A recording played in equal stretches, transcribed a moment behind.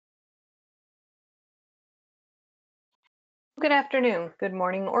Good afternoon, good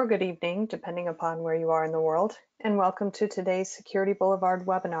morning, or good evening, depending upon where you are in the world, and welcome to today's Security Boulevard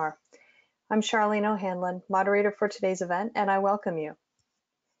webinar. I'm Charlene O'Hanlon, moderator for today's event, and I welcome you.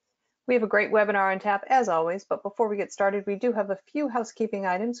 We have a great webinar on tap as always, but before we get started, we do have a few housekeeping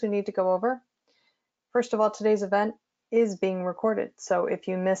items we need to go over. First of all, today's event is being recorded, so if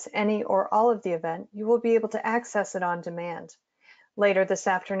you miss any or all of the event, you will be able to access it on demand. Later this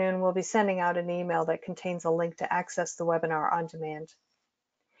afternoon, we'll be sending out an email that contains a link to access the webinar on demand.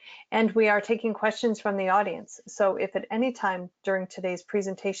 And we are taking questions from the audience. So if at any time during today's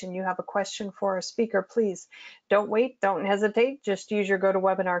presentation you have a question for a speaker, please don't wait, don't hesitate, just use your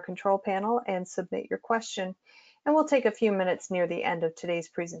GoToWebinar control panel and submit your question. And we'll take a few minutes near the end of today's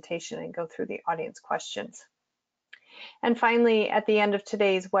presentation and go through the audience questions. And finally, at the end of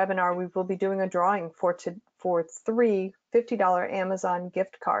today's webinar, we will be doing a drawing for three $50 Amazon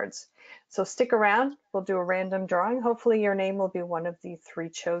gift cards. So stick around, we'll do a random drawing. Hopefully your name will be one of the three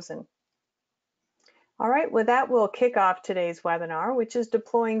chosen. All right, with that, we'll kick off today's webinar, which is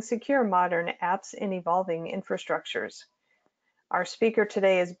deploying secure modern apps in evolving infrastructures. Our speaker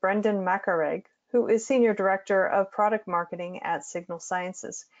today is Brendan Makareg, who is Senior Director of Product Marketing at Signal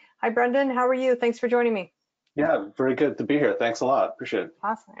Sciences. Hi, Brendan, how are you? Thanks for joining me. Yeah, very good to be here. Thanks a lot. Appreciate it.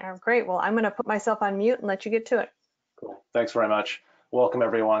 Awesome. Great. Well, I'm going to put myself on mute and let you get to it. Cool. Thanks very much. Welcome,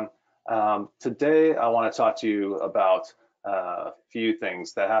 everyone. Today, I want to talk to you about a few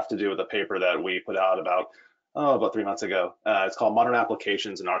things that have to do with a paper that we put out about 3 months ago. It's called Modern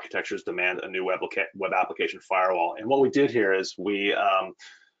Applications and Architectures Demand a New Web Application Firewall. And what we did here is we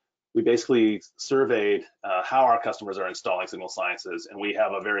basically surveyed how our customers are installing Signal Sciences, and we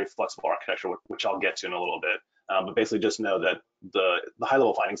have a very flexible architecture, which I'll get to in a little bit. But basically just know that the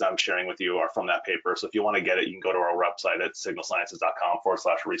high-level findings I'm sharing with you are from that paper. So if you want to get it, you can go to our website at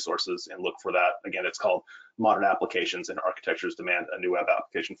signalsciences.com/resources and look for that. Again, it's called Modern Applications and Architectures Demand a New Web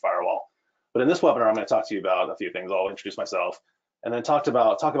Application Firewall. But in this webinar, I'm going to talk to you about a few things. I'll introduce myself and then talk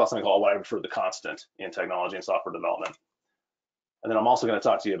about something called what I refer to the constant in technology and software development. And then I'm also going to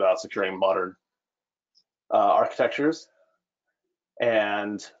talk to you about securing modern architectures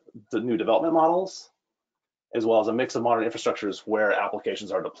and the new development models, as well as a mix of modern infrastructures where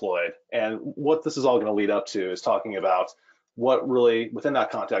applications are deployed. And what this is all going to lead up to is talking about what really, within that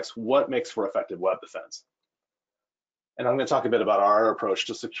context, what makes for effective web defense. And I'm going to talk a bit about our approach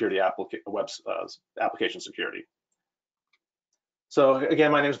to security, application security. So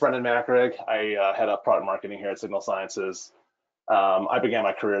again, my name is Brendan Makareg. I head up product marketing here at Signal Sciences. I began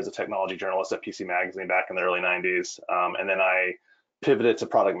my career as a technology journalist at PC Magazine back in the early 90s. And then I pivoted to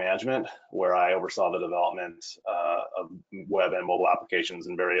product management, where I oversaw the development of web and mobile applications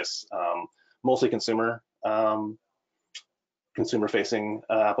in various, mostly consumer-facing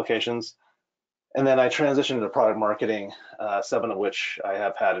applications. And then I transitioned into product marketing, 7 of which I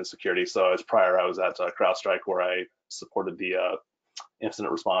have had in security. So as prior, I was at CrowdStrike, where I supported the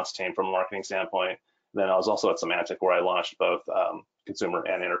incident response team from a marketing standpoint. Then I was also at Symantec, where I launched both consumer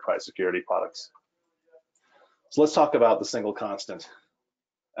and enterprise security products. So let's talk about the single constant.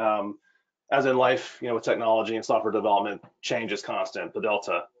 As in life, with technology and software development, change is constant, the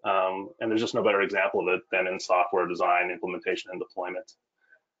delta. And there's just no better example of it than in software design, implementation, and deployment.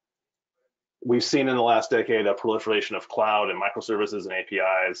 We've seen in the last decade a proliferation of cloud and microservices and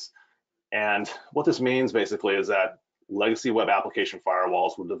APIs. And what this means basically is that legacy web application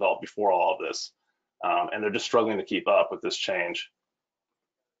firewalls were developed before all of this. And they're just struggling to keep up with this change.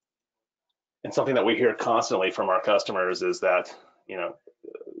 And something that we hear constantly from our customers is that,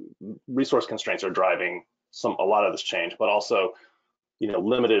 resource constraints are driving a lot of this change, but also,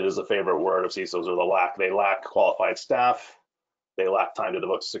 limited is a favorite word of CISOs, or they lack qualified staff, they lack time to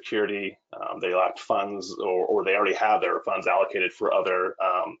devote to security, they lack funds, or they already have their funds allocated for other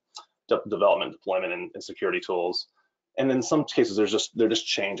development, deployment, and security tools. And in some cases, they're just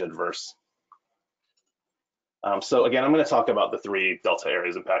change adverse. So again, I'm going to talk about the 3 delta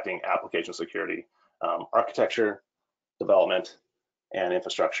areas impacting application security: architecture, development, and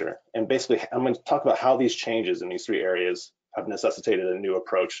infrastructure. And basically, I'm going to talk about how these changes in these 3 areas have necessitated a new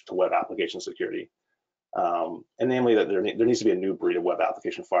approach to web application security. And namely that there needs to be a new breed of web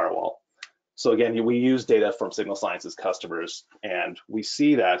application firewall. So again, we use data from Signal Sciences customers, and we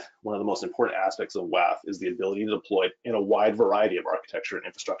see that one of the most important aspects of WAF is the ability to deploy it in a wide variety of architecture and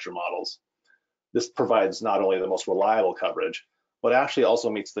infrastructure models. This provides not only the most reliable coverage, but actually also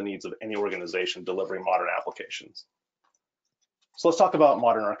meets the needs of any organization delivering modern applications. So let's talk about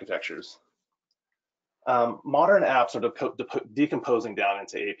modern architectures. Modern apps are decomposing down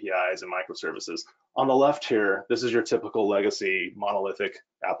into APIs and microservices. On the left here, this is your typical legacy monolithic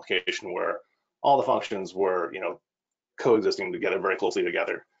application where all the functions were, coexisting together very closely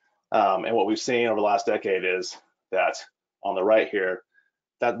together. And what we've seen over the last decade is that on the right here,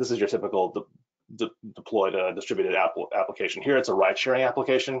 that this is your typical deployed distributed application. Here it's a ride sharing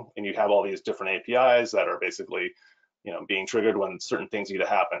application, and you have all these different APIs that are basically being triggered when certain things need to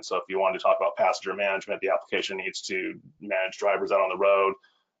happen. So if you want to talk about passenger management, the application needs to manage drivers out on the road.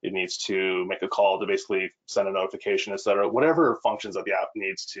 It needs to make a call to basically send a notification, etc. Whatever functions that the app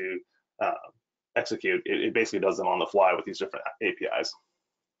needs to execute, it basically does them on the fly with these different APIs.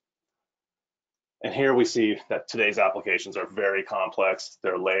 And here we see that today's applications are very complex.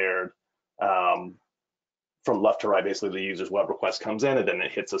 They're layered. From left to right, basically the user's web request comes in and then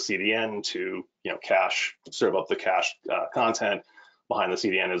it hits a CDN to cache, serve up the cache content. Behind the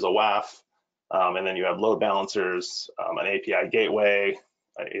CDN is a WAF, and then you have load balancers, an API gateway,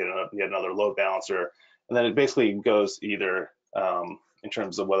 yet another load balancer, and then it basically goes either in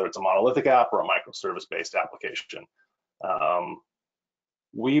terms of whether it's a monolithic app or a microservice-based application.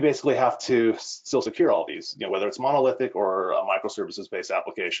 We basically have to still secure all these, whether it's monolithic or a microservices-based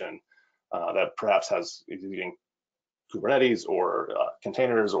application that perhaps has using Kubernetes or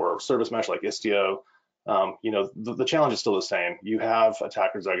containers or service mesh like Istio. The challenge is still the same. You have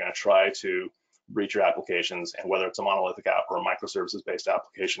attackers that are going to try to breach your applications, and whether it's a monolithic app or a microservices-based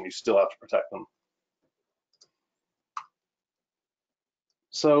application, you still have to protect them.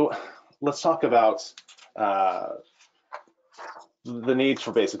 So let's talk about the needs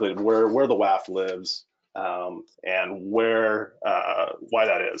for basically where the WAF lives and why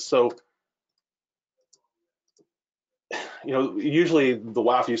that is. So usually the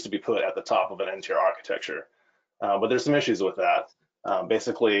WAF used to be put at the top of an n-tier architecture, but there's some issues with that.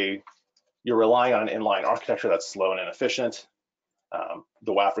 Basically, you're relying on an inline architecture that's slow and inefficient.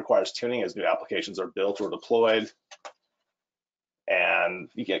 The WAF requires tuning as new applications are built or deployed, and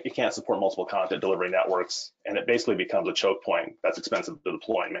you can't support multiple content delivery networks, and it basically becomes a choke point that's expensive to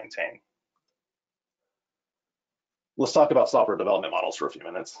deploy and maintain. Let's talk about software development models for a few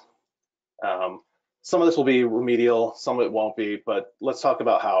minutes. Some of this will be remedial, some of it won't be, but let's talk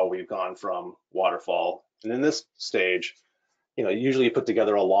about how we've gone from waterfall. And in this stage, usually you put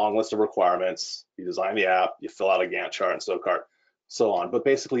together a long list of requirements, you design the app, you fill out a Gantt chart and so on. But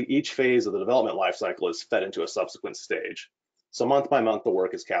basically each phase of the development lifecycle is fed into a subsequent stage. So month by month, the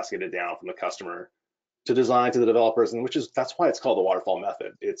work is cascaded down from the customer to design to the developers, and that's why it's called the waterfall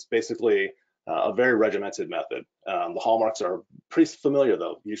method. It's basically a very regimented method. The hallmarks are pretty familiar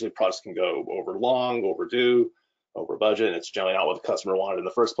though. Usually products can go over long, overdue, over budget, and it's generally not what the customer wanted in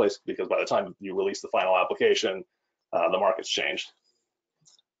the first place, because by the time you release the final application, the market's changed.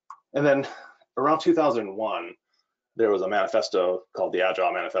 And then around 2001, there was a manifesto called the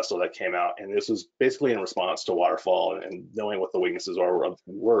Agile Manifesto that came out, and this was basically in response to waterfall and knowing what the weaknesses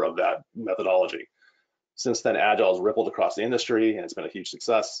were of that methodology. Since then, Agile has rippled across the industry, and it's been a huge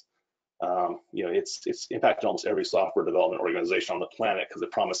success. It's impacted almost every software development organization on the planet because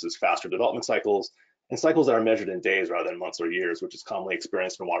it promises faster development cycles and cycles that are measured in days rather than months or years, which is commonly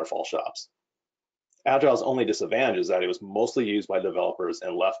experienced in waterfall shops. Agile's only disadvantage is that it was mostly used by developers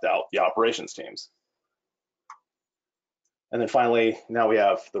and left out the operations teams. And then finally, now we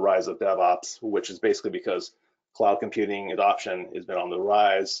have the rise of DevOps, which is basically because cloud computing adoption has been on the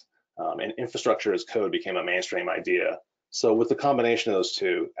rise, and infrastructure as code became a mainstream idea. So with the combination of those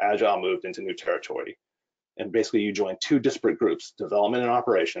two, Agile moved into new territory. And basically you joined two disparate groups, development and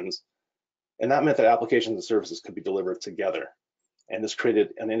operations, and that meant that applications and services could be delivered together. And this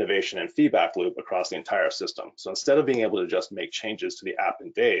created an innovation and feedback loop across the entire system. So instead of being able to just make changes to the app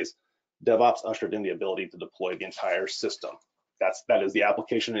in days, DevOps ushered in the ability to deploy the entire system. That is the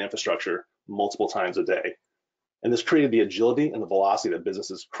application and infrastructure multiple times a day. And this created the agility and the velocity that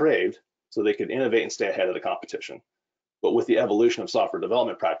businesses craved so they could innovate and stay ahead of the competition. But with the evolution of software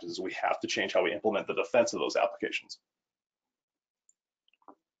development practices, we have to change how we implement the defense of those applications.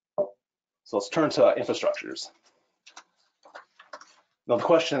 So let's turn to infrastructures. Now the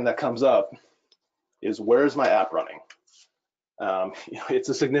question that comes up is, where is my app running? It's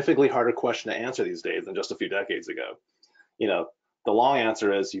a significantly harder question to answer these days than just a few decades ago. The long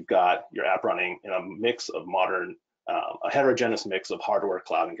answer is you've got your app running in a mix of modern, a heterogeneous mix of hardware,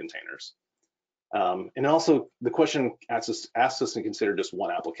 cloud, and containers. And also the question asks us to consider just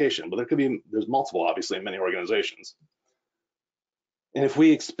one application, but there's multiple, obviously, in many organizations. And if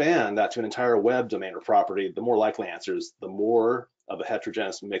we expand that to an entire web domain or property, the more likely answer is the more of a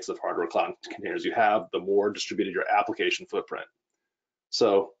heterogeneous mix of hardware, cloud, and containers you have, the more distributed your application footprint.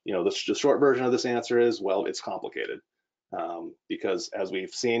 So, the short version of this answer is, well, it's complicated. Because as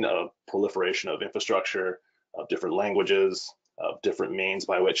we've seen a proliferation of infrastructure, of different languages, of different means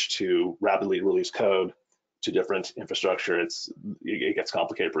by which to rapidly release code, to different infrastructure, it gets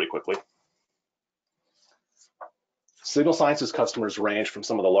complicated pretty quickly. Signal Sciences customers range from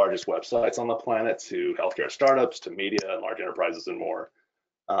some of the largest websites on the planet to healthcare startups, to media and large enterprises and more.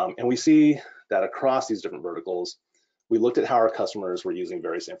 And we see that across these different verticals, we looked at how our customers were using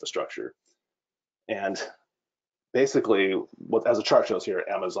various infrastructure. And basically, what, as the chart shows here,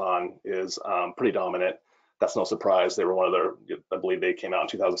 Amazon is pretty dominant. That's no surprise. They were one of their, I believe they came out in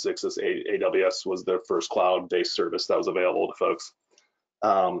 2006 as AWS was their first cloud-based service that was available to folks.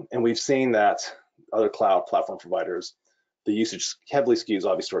 And we've seen that other cloud platform providers, the usage heavily skews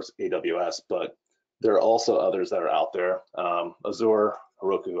obviously towards AWS, but there are also others that are out there. Azure,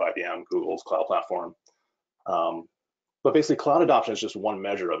 Heroku, IBM, Google's cloud platform. But basically cloud adoption is just one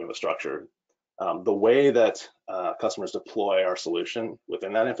measure of infrastructure. The way that customers deploy our solution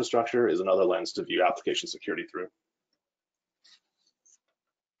within that infrastructure is another lens to view application security through.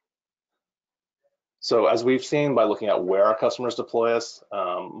 So as we've seen by looking at where our customers deploy us,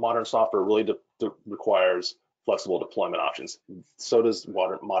 modern software really requires flexible deployment options. So does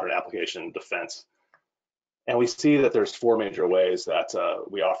modern application defense. And we see that there's four major ways that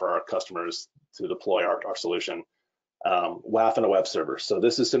we offer our customers to deploy our solution. WAF and a web server. So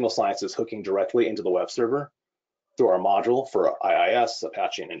this is Signal Sciences hooking directly into the web server through our module for IIS,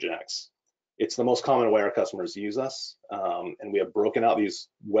 Apache, and Nginx. It's the most common way our customers use us, and we have broken out these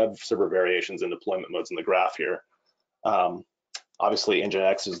web server variations and deployment modes in the graph here. Obviously,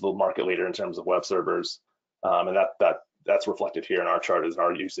 Nginx is the market leader in terms of web servers, and that's reflected here in our chart as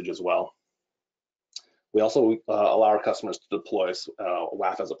our usage as well. We also allow our customers to deploy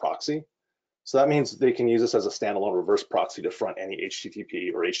WAF as a proxy. So that means they can use this as a standalone reverse proxy to front any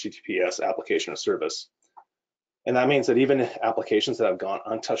HTTP or HTTPS application or service. And that means that even applications that have gone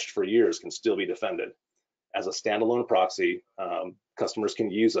untouched for years can still be defended. As a standalone proxy, customers can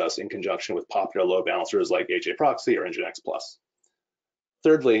use us in conjunction with popular load balancers like HAProxy or Nginx Plus.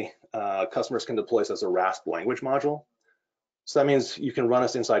 Thirdly, customers can deploy us as a RASP language module. So that means you can run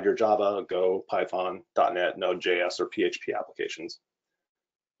us inside your Java, Go, Python, .NET, Node.js, or PHP applications.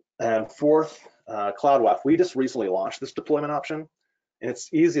 And fourth, Cloud WAF. We just recently launched this deployment option, and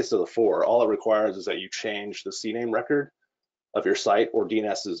it's easiest of the four. All it requires is that you change the CNAME record of your site or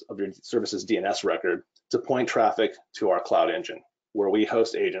DNS's of your service's DNS record to point traffic to our cloud engine, where we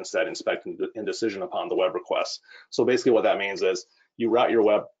host agents that inspect and decision upon the web requests. So basically what that means is you route your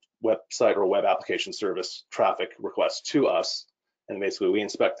website or web application service traffic requests to us, and basically we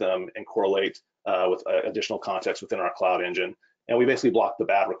inspect them and correlate with additional context within our cloud engine. And we basically block the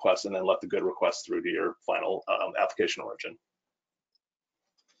bad requests and then let the good requests through to your final application origin.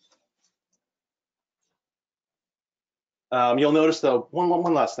 You'll notice though,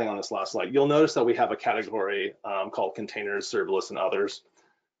 one last thing on this last slide, you'll notice that we have a category called containers, serverless, and others.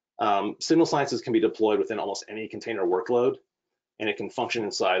 Signal Sciences can be deployed within almost any container workload, and it can function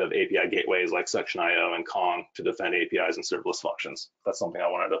inside of API gateways like Section.io and Kong to defend APIs and serverless functions. That's something I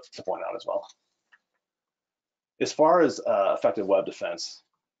wanted to point out as well. As far as effective web defense,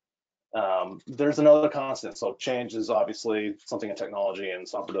 there's another constant. So change is obviously something in technology and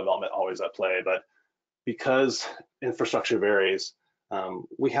software development always at play, but because infrastructure varies,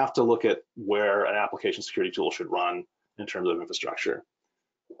 we have to look at where an application security tool should run in terms of infrastructure.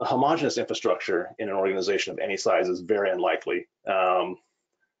 A homogeneous infrastructure in an organization of any size is very unlikely. One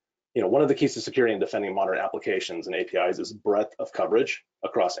of the keys to security and defending modern applications and APIs is breadth of coverage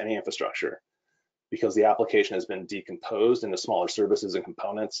across any infrastructure. Because the application has been decomposed into smaller services and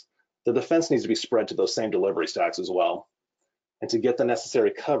components, the defense needs to be spread to those same delivery stacks as well. And to get the necessary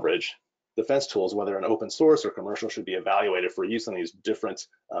coverage, defense tools, whether an open source or commercial, should be evaluated for use on these different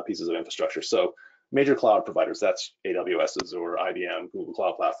pieces of infrastructure. So major cloud providers, that's AWS, Azure, IBM, Google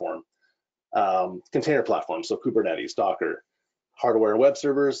Cloud Platform, container platforms, so Kubernetes, Docker, hardware and web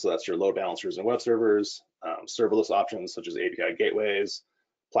servers, so that's your load balancers and web servers, serverless options such as API gateways,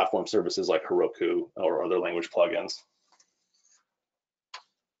 platform services like Heroku or other language plugins.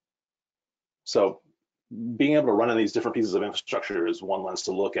 So being able to run in these different pieces of infrastructure is one lens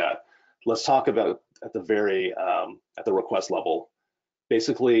to look at. Let's talk about at the request level.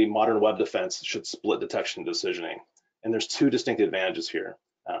 Basically, modern web defense should split detection and decisioning. And there's two distinct advantages here.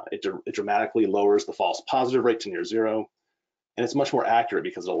 It dramatically lowers the false positive rate to near zero, and it's much more accurate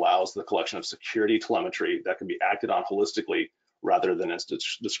because it allows the collection of security telemetry that can be acted on holistically rather than as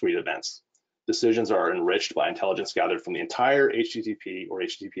discrete events. Decisions are enriched by intelligence gathered from the entire HTTP or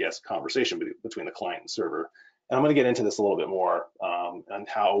HTTPS conversation between the client and server. And I'm going to get into this a little bit more on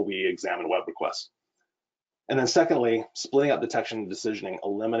how we examine web requests. And then secondly, splitting up detection and decisioning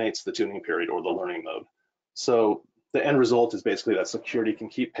eliminates the tuning period or the learning mode. So the end result is basically that security can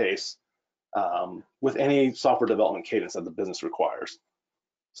keep pace with any software development cadence that the business requires.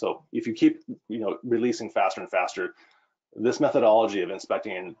 So if you keep releasing faster and faster, this methodology of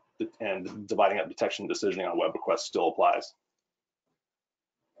inspecting and dividing up detection and decisioning on web requests still applies.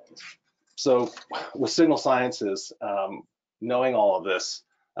 So with Signal Sciences, knowing all of this,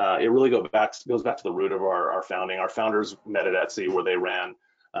 it really goes back to the root of our founding. Our founders met at Etsy, where they ran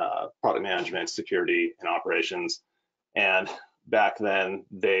product management, security, and operations. And back then,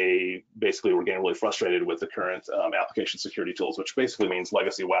 they basically were getting really frustrated with the current application security tools, which basically means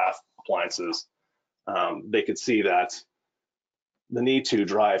legacy WAF appliances. They could see that the need to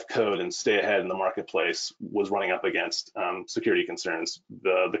drive code and stay ahead in the marketplace was running up against security concerns.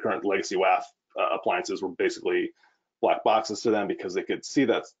 The current legacy WAF appliances were basically black boxes to them because they could see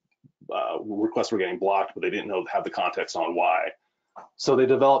that requests were getting blocked, but they didn't have the context on why. So they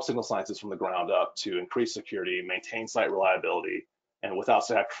developed Signal Sciences from the ground up to increase security, maintain site reliability, and without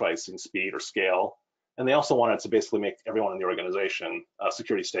sacrificing speed or scale. And they also wanted to basically make everyone in the organization a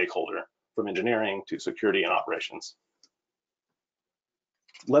security stakeholder, from engineering to security and operations.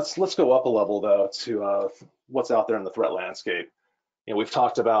 Let's go up a level though to what's out there in the threat landscape. We've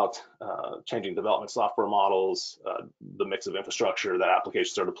talked about changing development software models, the mix of infrastructure that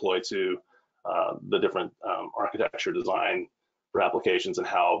applications are deployed to, the different architecture design for applications, and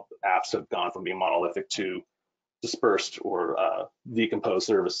how apps have gone from being monolithic to dispersed or decomposed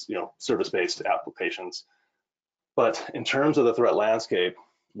service-based applications. But in terms of the threat landscape,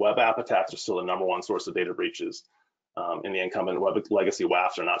 web app attacks are still the #1 source of data breaches. And the incumbent web legacy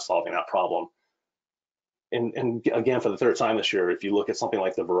WAFs are not solving that problem. And again, for the third time this year, if you look at something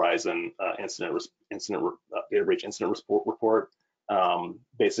like the Verizon data breach incident report,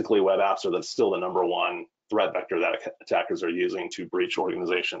 basically web apps are still the #1 threat vector that attackers are using to breach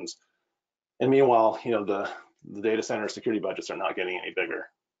organizations. And meanwhile, the data center security budgets are not getting any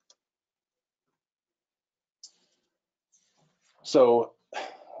bigger. So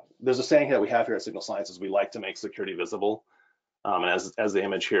there's a saying that we have here at Signal Sciences: we like to make security visible. As the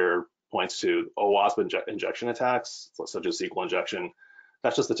image here points to, OWASP injection attacks, such as SQL injection,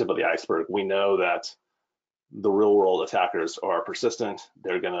 that's just the tip of the iceberg. We know that the real world attackers are persistent.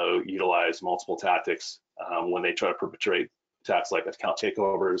 They're going to utilize multiple tactics when they try to perpetrate attacks like account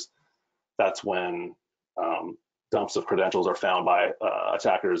takeovers. That's when dumps of credentials are found by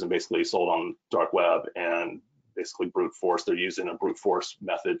attackers and basically sold on dark web, and basically brute force. They're using a brute force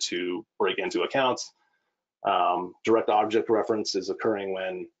method to break into accounts. Direct object reference is occurring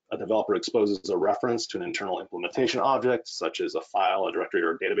when a developer exposes a reference to an internal implementation object, such as a file, a directory,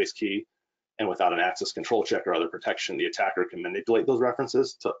 or a database key, and without an access control check or other protection, the attacker can manipulate those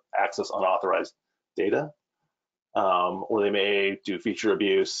references to access unauthorized data. Or they may do feature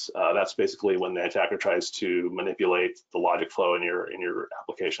abuse. That's basically when the attacker tries to manipulate the logic flow in your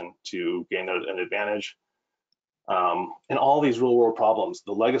application to gain an advantage. And all these real world problems,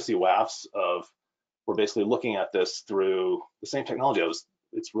 the legacy WAFs we're basically looking at this through the same technology.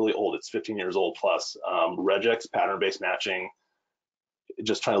 It's really old, it's 15 years old plus. Regex, pattern-based matching,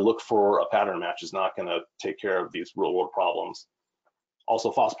 just trying to look for a pattern match is not gonna take care of these real world problems.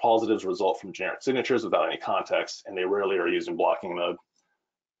 Also, false positives result from generic signatures without any context, and they rarely are used in blocking mode.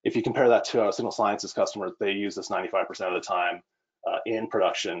 If you compare that to Signal Sciences customers, they use this 95% of the time in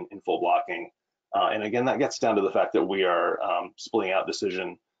production, in full blocking. And again, that gets down to the fact that we are splitting out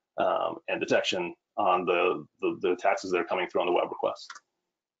decision and detection on the attacks that are coming through on the web requests.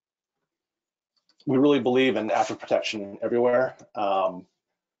 We really believe in active protection everywhere.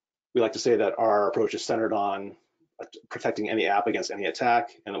 We like to say that our approach is centered on protecting any app against any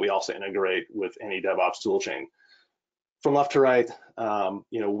attack, and that we also integrate with any DevOps toolchain. From left to right,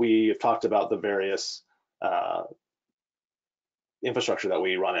 we have talked about the various infrastructure that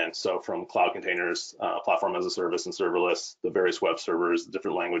we run in. So from cloud containers, platform as a service and serverless, the various web servers,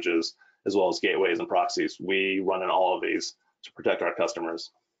 different languages, as well as gateways and proxies. We run in all of these to protect our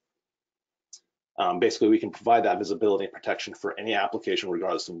customers. Basically, we can provide that visibility and protection for any application,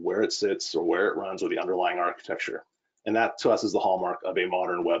 regardless of where it sits or where it runs or the underlying architecture. And that, to us, is the hallmark of a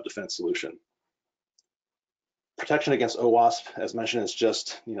modern web defense solution. Protection against OWASP, as mentioned, is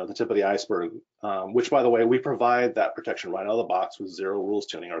just the tip of the iceberg, which, by the way, we provide that protection right out of the box with zero rules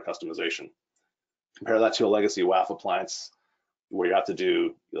tuning or customization. Compare that to a legacy WAF appliance, where you have to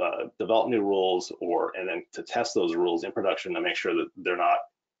do develop new rules and then to test those rules in production to make sure that they're not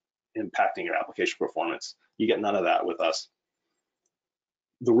impacting your application performance. You get none of that with us.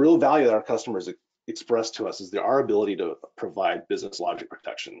 The real value that our customers express to us is our ability to provide business logic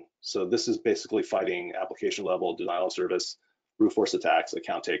protection. So this is basically fighting application level denial of service, brute force attacks,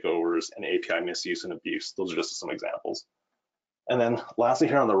 account takeovers, and API misuse and abuse. Those are just some examples. And then lastly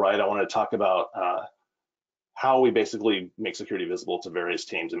here on the right, I want to talk about how we basically make security visible to various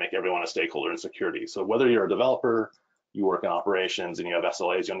teams and make everyone a stakeholder in security. So whether you're a developer, you work in operations and you have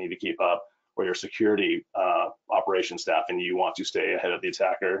SLAs you'll need to keep up, or you're security operations staff and you want to stay ahead of the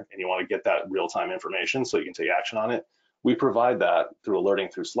attacker and you want to get that real-time information so you can take action on it, we provide that through alerting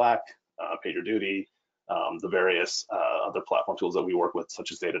through Slack, PagerDuty, the various other platform tools that we work with,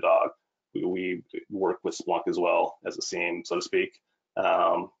 such as Datadog. We work with Splunk as well as a SIEM, so to speak.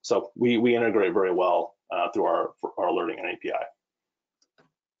 So we integrate very well through our alerting and API.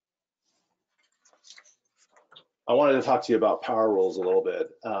 I wanted to talk to you about power rules a little bit.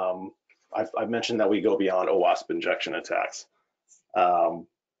 I've mentioned that we go beyond OWASP injection attacks.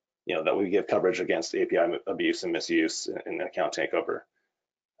 That we give coverage against API abuse and misuse and account takeover.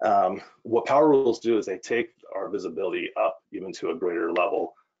 What power rules do is they take our visibility up even to a greater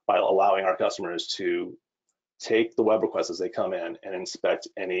level by allowing our customers to take the web requests as they come in and inspect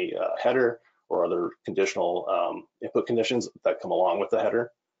any header or other conditional input conditions that come along with the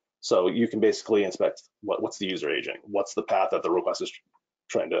header. So you can basically inspect what's the user agent, what's the path that the request is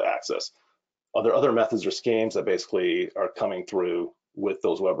trying to access. Are there other methods or schemes that basically are coming through with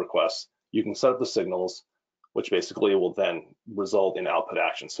those web requests? You can set up the signals, which basically will then result in output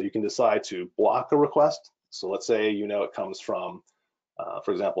action. So you can decide to block a request. So let's say it comes from,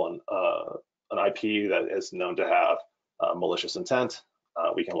 for example, an IP that is known to have malicious intent.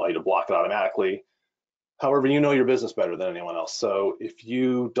 We can allow you to block it automatically. However, you know your business better than anyone else. So if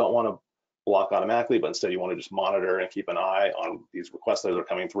you don't want to block automatically, but instead you want to just monitor and keep an eye on these requests that are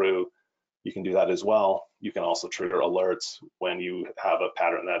coming through, you can do that as well. You can also trigger alerts when you have a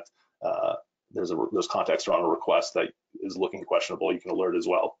pattern that there's context around a request that is looking questionable. You can alert as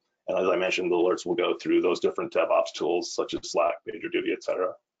well. And as I mentioned, the alerts will go through those different DevOps tools such as Slack, PagerDuty,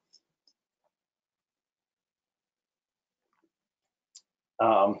 etc.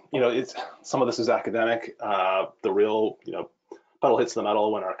 Some of this is academic. The real, pedal hits the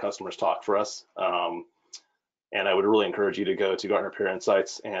metal when our customers talk for us. And I would really encourage you to go to Gartner Peer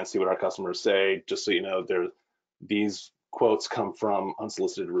Insights and see what our customers say. Just so you know, these quotes come from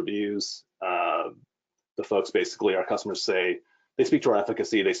unsolicited reviews. The folks, basically, our customers say, they speak to our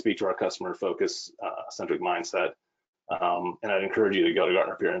efficacy, they speak to our customer focus centric mindset. And I'd encourage you to go to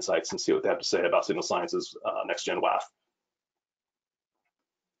Gartner Peer Insights and see what they have to say about Signal Sciences Next Gen WAF.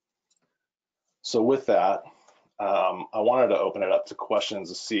 So with that, I wanted to open it up to questions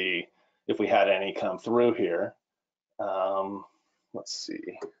to see if we had any come through here. Let's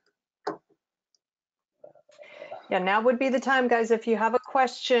see. Yeah, now would be the time, guys. If you have a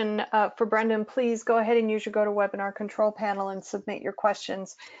question for Brendan, please go ahead and use your GoToWebinar control panel and submit your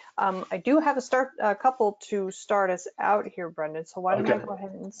questions. I do have a couple to start us out here, Brendan. So why don't I go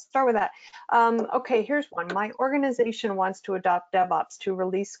ahead and start with that? Okay, here's one. My organization wants to adopt DevOps to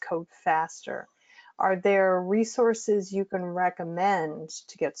release code faster. Are there resources you can recommend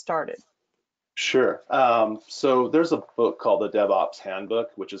to get started? Sure. So there's a book called the DevOps Handbook,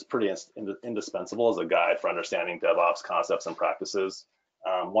 which is pretty indispensable as a guide for understanding DevOps concepts and practices.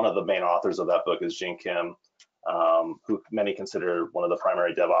 One of the main authors of that book is Jin Kim, who many consider one of the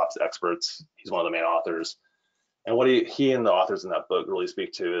primary DevOps experts. He's one of the main authors. And what he and the authors in that book really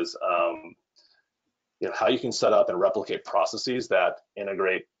speak to is how you can set up and replicate processes that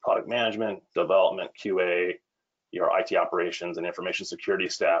integrate product management, development, QA, your IT operations and information security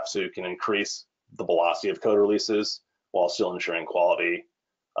staff, so you can increase the velocity of code releases while still ensuring quality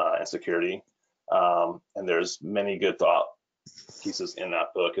and security. And there's many good thought pieces in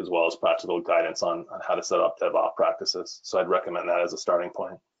that book, as well as practical guidance on how to set up DevOps practices. So I'd recommend that as a starting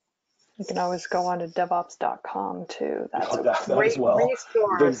point. You can always go on to devops.com too. That's that a great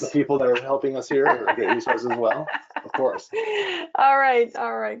resource. The people that are helping us here are great resources as well, of course. All right,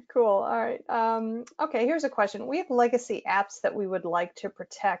 cool. All right. Okay, here's a question. We have legacy apps that we would like to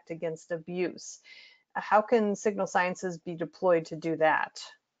protect against abuse. How can Signal Sciences be deployed to do that?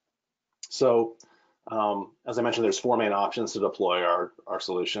 So, as I mentioned, there's 4 main options to deploy our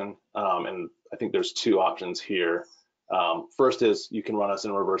solution, and I think there's 2 options here. First is you can run us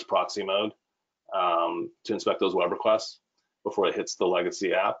in reverse proxy mode to inspect those web requests before it hits the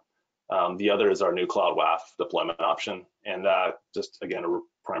legacy app. The other is our new Cloud WAF deployment option. And just again, a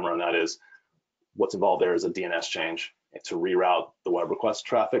primer on that is what's involved there is a DNS change to reroute the web request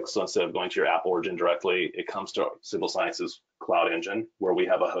traffic. So instead of going to your app origin directly, it comes to Signal Sciences Cloud Engine, where we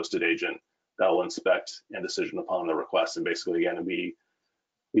have a hosted agent that will inspect and decision upon the request. And basically, again, we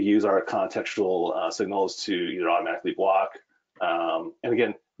use our contextual signals to either automatically block. And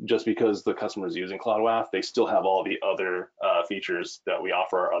again, just because the customer is using Cloud WAF, they still have all the other features that we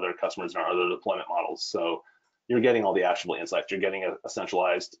offer our other customers in our other deployment models. So you're getting all the actionable insights. You're getting a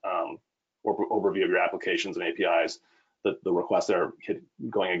centralized overview of your applications and APIs, the requests that are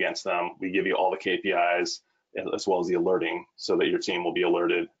going against them. We give you all the KPIs as well as the alerting so that your team will be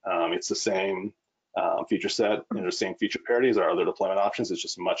alerted. It's the same feature set and the same feature parity as our other deployment options. It's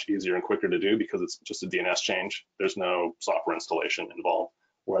just much easier and quicker to do because it's just a DNS change. There's no software installation involved.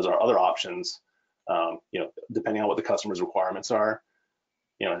 Whereas our other options, depending on what the customer's requirements are,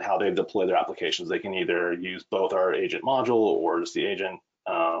 and how they deploy their applications, they can either use both our agent module or just the agent.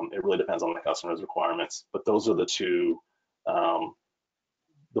 It really depends on the customer's requirements, but those are the two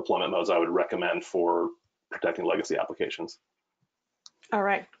deployment modes I would recommend for protecting legacy applications. All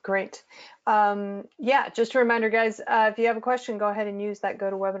right, great. Yeah, just a reminder, guys, if you have a question, go ahead and use that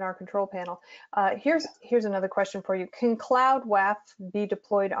GoToWebinar control panel. Here's another question for you. Can Cloud WAF be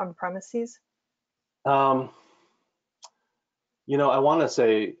deployed on premises? I want to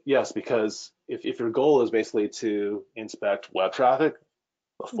say yes, because if your goal is basically to inspect web traffic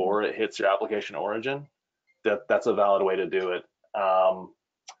before it hits your application origin, that's a valid way to do it.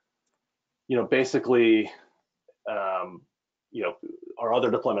 Basically, our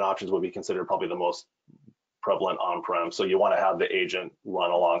other deployment options would be considered probably the most prevalent on-prem. So you want to have the agent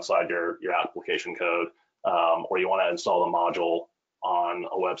run alongside your application code, or you want to install the module on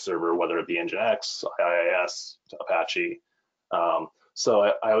a web server, whether it be Nginx, IIS, Apache.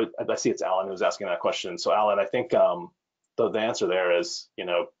 So I see it's Alan who's asking that question. So Alan, I think the answer there is,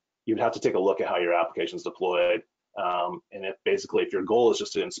 you'd have to take a look at how your application's deployed. And if your goal is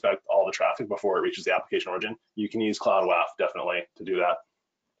just to inspect all the traffic before it reaches the application origin, you can use Cloud WAF definitely to do that.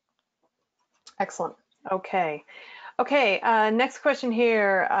 Excellent. Okay. Next question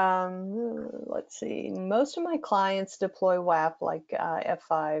here. Let's see. Most of my clients deploy WAF like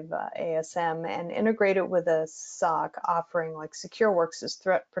F5 ASM and integrate it with a SOC offering like SecureWorks'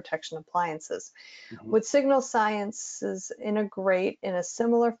 threat protection appliances. Would Signal Sciences integrate in a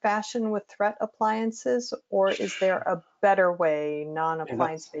similar fashion with threat appliances, or is there a better way,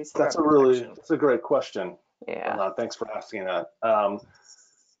 non-appliance-based threat protection? That's a great question. Yeah. Thanks for asking that.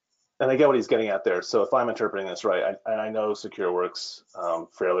 And I get what he's getting at there. So if I'm interpreting this right, I know SecureWorks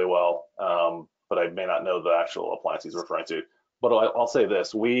fairly well, but I may not know the actual appliance he's referring to. But I'll say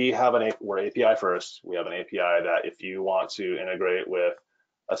this: we're API first. We have an API that if you want to integrate with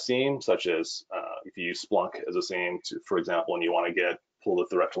a SIEM, such as if you use Splunk as a SIEM, for example, and you want to pull the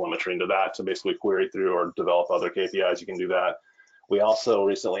threat telemetry into that to basically query through or develop other KPIs, you can do that. We also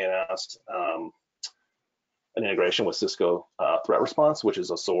recently announced an integration with Cisco Threat Response, which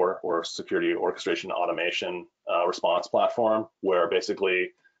is a SOAR, or Security Orchestration Automation response platform, where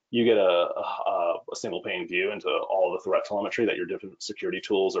basically you get a single pane view into all the threat telemetry that your different security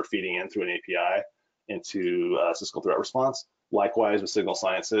tools are feeding in through an API into Cisco Threat Response. Likewise with Signal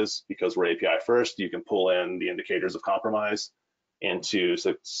Sciences, because we're API first, you can pull in the indicators of compromise into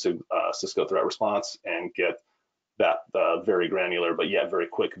Cisco Threat Response and get that very granular but yet very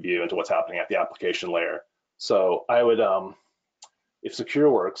quick view into what's happening at the application layer. So I would, if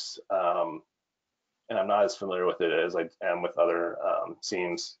SecureWorks, and I'm not as familiar with it as I am with other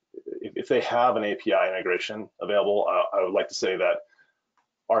SIEMs, if they have an API integration available, I would like to say that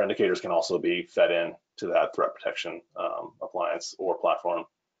our indicators can also be fed in to that threat protection appliance or platform.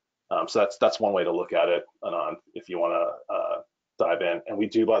 So that's one way to look at it, Anand, if you want to dive in. And we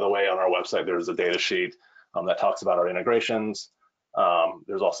do, by the way, on our website, there's a data sheet that talks about our integrations.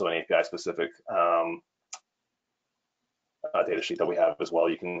 There's also an API specific data sheet that we have as well.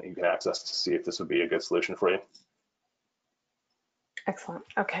 You can access to see if this would be a good solution for you. Excellent.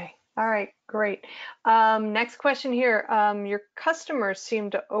 Okay. All right. Great. Next question here. Your customers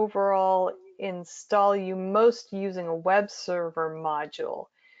seem to overall install you most using a web server module.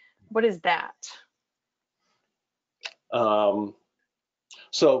 What is that?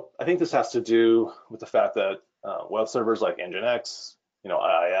 So I think this has to do with the fact that web servers like Nginx,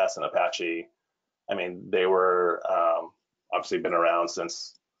 IIS and Apache, I mean, they were obviously been around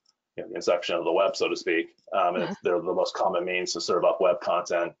since the inception of the web, so to speak. And they're the most common means to serve up web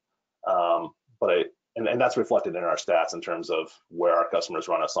content. And that's reflected in our stats in terms of where our customers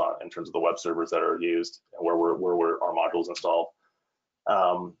run us on, in terms of the web servers that are used and where our modules installed.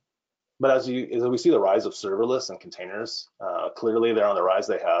 But as we see the rise of serverless and containers, clearly they're on the rise.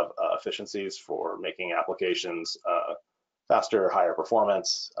 They have efficiencies for making applications faster, higher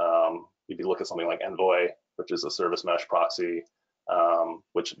performance. If you look at something like Envoy, which is a service mesh proxy,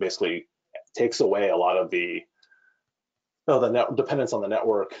 which basically takes away a lot of the dependence on the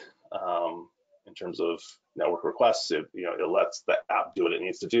network in terms of network requests. It lets the app do what it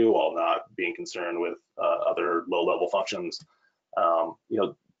needs to do while not being concerned with other low-level functions.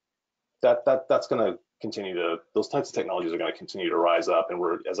 That's going to those types of technologies are going to continue to rise up. And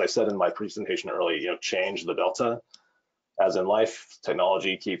we're, as I said in my presentation earlier, change the delta. As in life,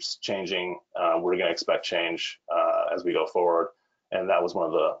 technology keeps changing. We're going to expect change as we go forward. And that was one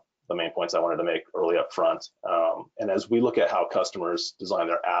of the main points I wanted to make early up front. And as we look at how customers design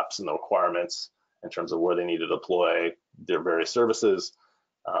their apps and the requirements in terms of where they need to deploy their various services,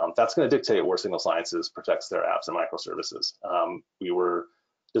 that's going to dictate where Signal Sciences protects their apps and microservices. We were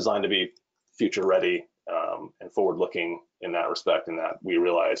designed to be future ready and forward looking in that respect, and that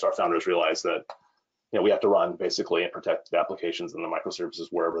our founders realized that we have to run basically and protect the applications and the microservices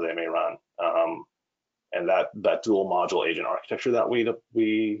wherever they may run. And that dual module agent architecture that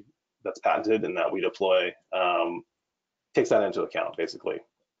that's patented and that we deploy takes that into account, basically.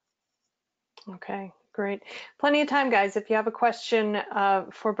 Okay, great. Plenty of time, guys. If you have a question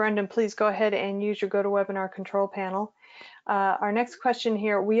for Brendan, please go ahead and use your GoToWebinar control panel. Our next question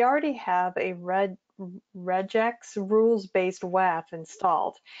here, we already have a regex rules-based WAF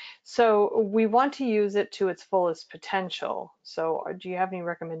installed. So we want to use it to its fullest potential. So do you have any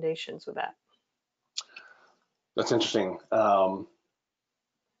recommendations with that? That's interesting.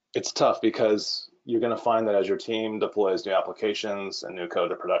 It's tough because you're going to find that as your team deploys new applications and new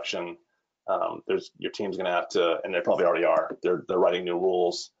code to production, your team's going to have to, and they probably already are, they're writing new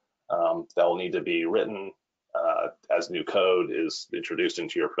rules that will need to be written as new code is introduced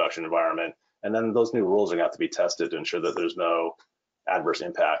into your production environment. And then those new rules are going to have to be tested to ensure that there's no adverse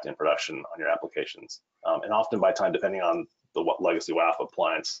impact in production on your applications. And often by time, depending on the legacy WAF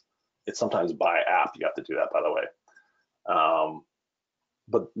appliance, it's sometimes by app you have to do that, by the way.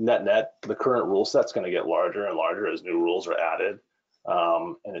 But net, the current rule set's going to get larger and larger as new rules are added.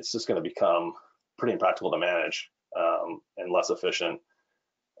 And it's just going to become pretty impractical to manage and less efficient.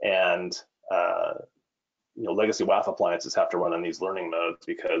 And legacy WAF appliances have to run in these learning modes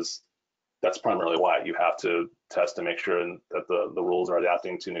because that's primarily why you have to test to make sure that the rules are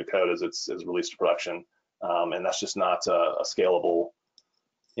adapting to new code as it's released to production. And that's just not a scalable,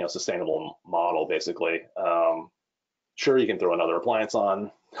 sustainable model, basically. Sure, you can throw another appliance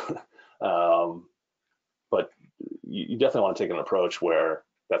on, but you definitely want to take an approach where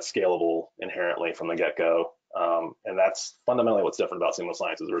that's scalable inherently from the get-go. And that's fundamentally what's different about Signal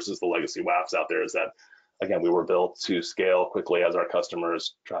Sciences versus the legacy WAFs out there, is that, again, we were built to scale quickly as our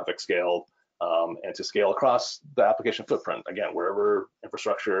customers' traffic scaled, and to scale across the application footprint. Again, wherever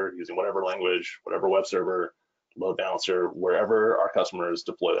infrastructure, using whatever language, whatever web server, load balancer, wherever our customers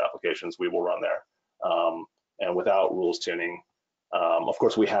deploy the applications, we will run there. And without rules tuning. Of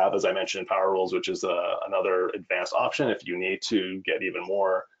course, we have, as I mentioned, power rules, which is another advanced option if you need to get even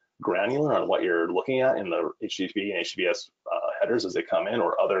more granular on what you're looking at in the HTTP and HTTPS headers as they come in,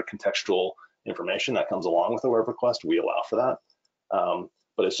 or other contextual information that comes along with a web request. We allow for that.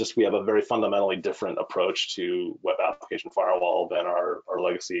 But it's just we have a very fundamentally different approach to web application firewall than our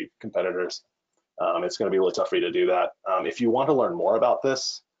legacy competitors. It's going to be really tough for you to do that. If you want to learn more about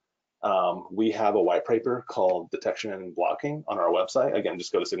this, we have a white paper called Detection and Blocking on our website. Again,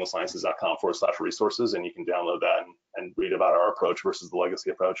 just go to signalsciences.com/resources and you can download that and read about our approach versus the legacy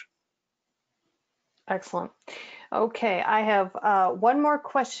approach. Excellent. Okay, I have one more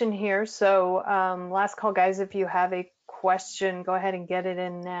question here. So last call, guys, if you have a question, go ahead and get it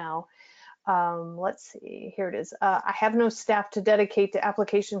in now. Let's see, here it is. I have no staff to dedicate to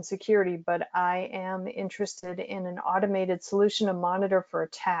application security, but I am interested in an automated solution to monitor for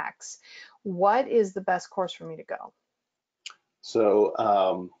attacks. What is the best course for me to go?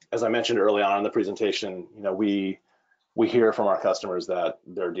 So as I mentioned early on in the presentation, we hear from our customers that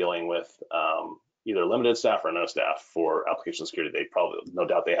they're dealing with either limited staff or no staff for application security. They probably, no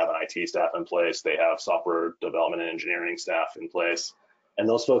doubt, they have an IT staff in place. They have software development and engineering staff in place. And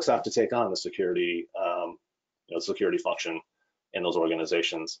those folks have to take on the security, security function in those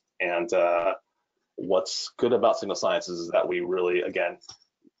organizations. And what's good about Signal Sciences is that we really, again,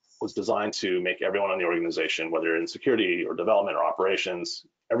 was designed to make everyone in the organization, whether in security or development or operations,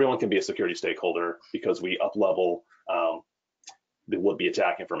 everyone can be a security stakeholder because we up-level the would-be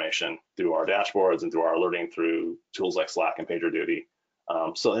attack information through our dashboards and through our alerting through tools like Slack and PagerDuty.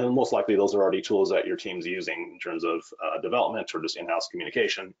 And most likely those are already tools that your team's using in terms of development or just in-house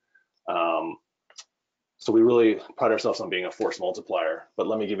communication. So we really pride ourselves on being a force multiplier. But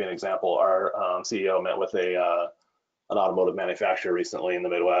let me give you an example. Our CEO met with an automotive manufacturer recently in the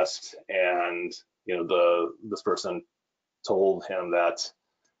Midwest, and this person told him that,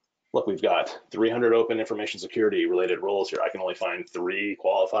 look, we've got 300 open information security related roles here. I can only find 3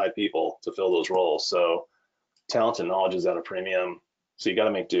 qualified people to fill those roles. So talent and knowledge is at a premium. So you got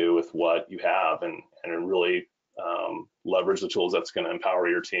to make do with what you have and really leverage the tools that's going to empower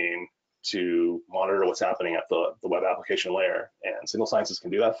your team to monitor what's happening at the web application layer, and Signal Sciences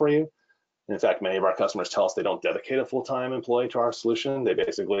can do that for you. And in fact, many of our customers tell us they don't dedicate a full-time employee to our solution. They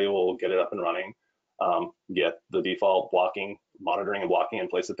basically will get it up and running, get the default blocking, monitoring and blocking in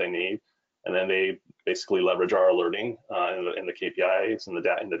place that they need, and then they basically leverage our alerting in the KPIs in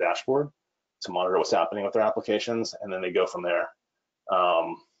the dashboard to monitor what's happening with their applications, and then they go from there.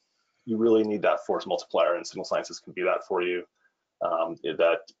 You really need that force multiplier, and Signal Sciences can be that for you.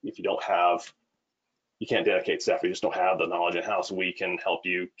 That if you don't have, you can't dedicate staff, you just don't have the knowledge in-house, we can help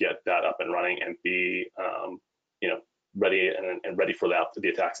you get that up and running and be ready and ready for the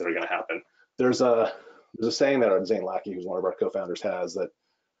attacks that are going to happen. There's a saying that Zane Lackey, who's one of our co-founders, has that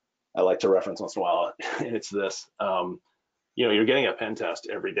I like to reference once in a while, and it's this: you're getting a pen test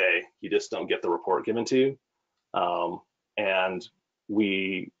every day, you just don't get the report given to you. And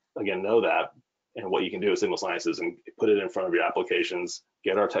we again know that, and what you can do with Signal Sciences and put it in front of your applications,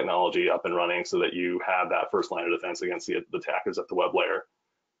 get our technology up and running so that you have that first line of defense against the attackers at the web layer.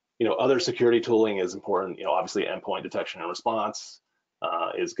 Other security tooling is important. Obviously endpoint detection and response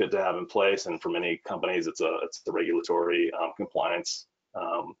is good to have in place, and for many companies it's the regulatory compliance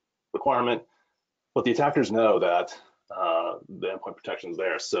requirement. But the attackers know that the endpoint protection is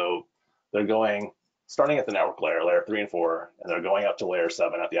there, so they're starting at the network layer, layer 3 and 4, and they're going up to layer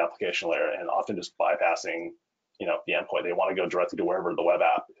 7 at the application layer, and often just bypassing, the endpoint. They want to go directly to wherever the web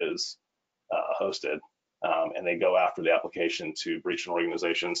app is hosted, and they go after the application to breach an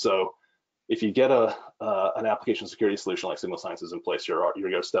organization. So if you get an application security solution like Signal Sciences in place, you're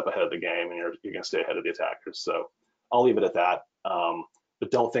going to step ahead of the game, and you're going to stay ahead of the attackers. So I'll leave it at that.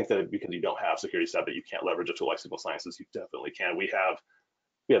 But don't think that because you don't have security staff that you can't leverage a tool like Signal Sciences. You definitely can. We have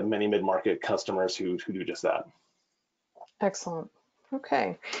many mid-market customers who do just that. Excellent.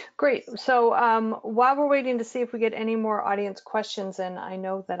 Okay, great. So while we're waiting to see if we get any more audience questions, and I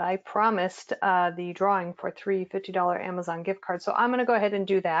know that I promised the drawing for 3 $50 Amazon gift cards, so I'm going to go ahead and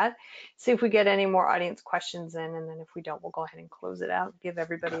do that, see if we get any more audience questions in, and then if we don't, we'll go ahead and close it out, give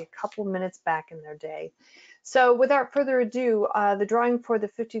everybody a couple minutes back in their day. So without further ado, the drawing for the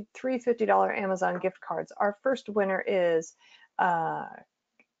 3 $50 Amazon gift cards, our first winner is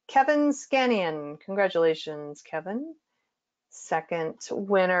Kevin Scanian. Congratulations, Kevin. Second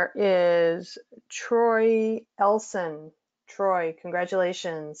winner is Troy Elson. Troy,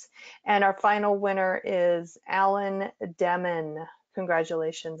 congratulations. And our final winner is Alan Demon.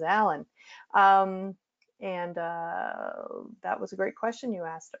 Congratulations, Alan. And that was a great question you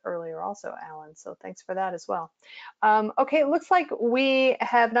asked earlier also, Alan, so thanks for that as well. Okay, it looks like we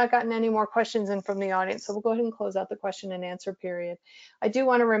have not gotten any more questions in from the audience, so we'll go ahead and close out the question and answer period. I do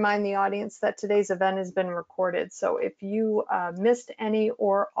want to remind the audience that today's event has been recorded, so if you missed any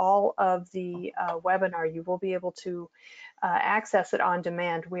or all of the webinar, you will be able to access it on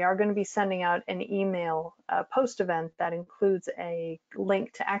demand. We are going to be sending out an email post-event that includes a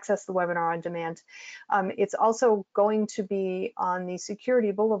link to access the webinar on demand. It's also going to be on the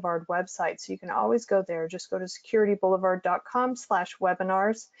Security Boulevard website, so you can always go there. Just go to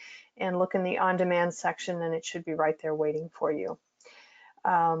securityboulevard.com/webinars and look in the on-demand section, and it should be right there waiting for you.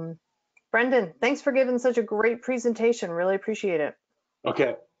 Brendan, thanks for giving such a great presentation. Really appreciate it.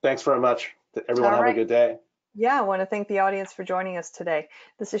 Okay, thanks very much. Everyone have a good day. Yeah, I want to thank the audience for joining us today.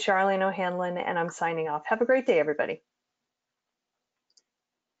 This is Charlene O'Hanlon, and I'm signing off. Have a great day, everybody.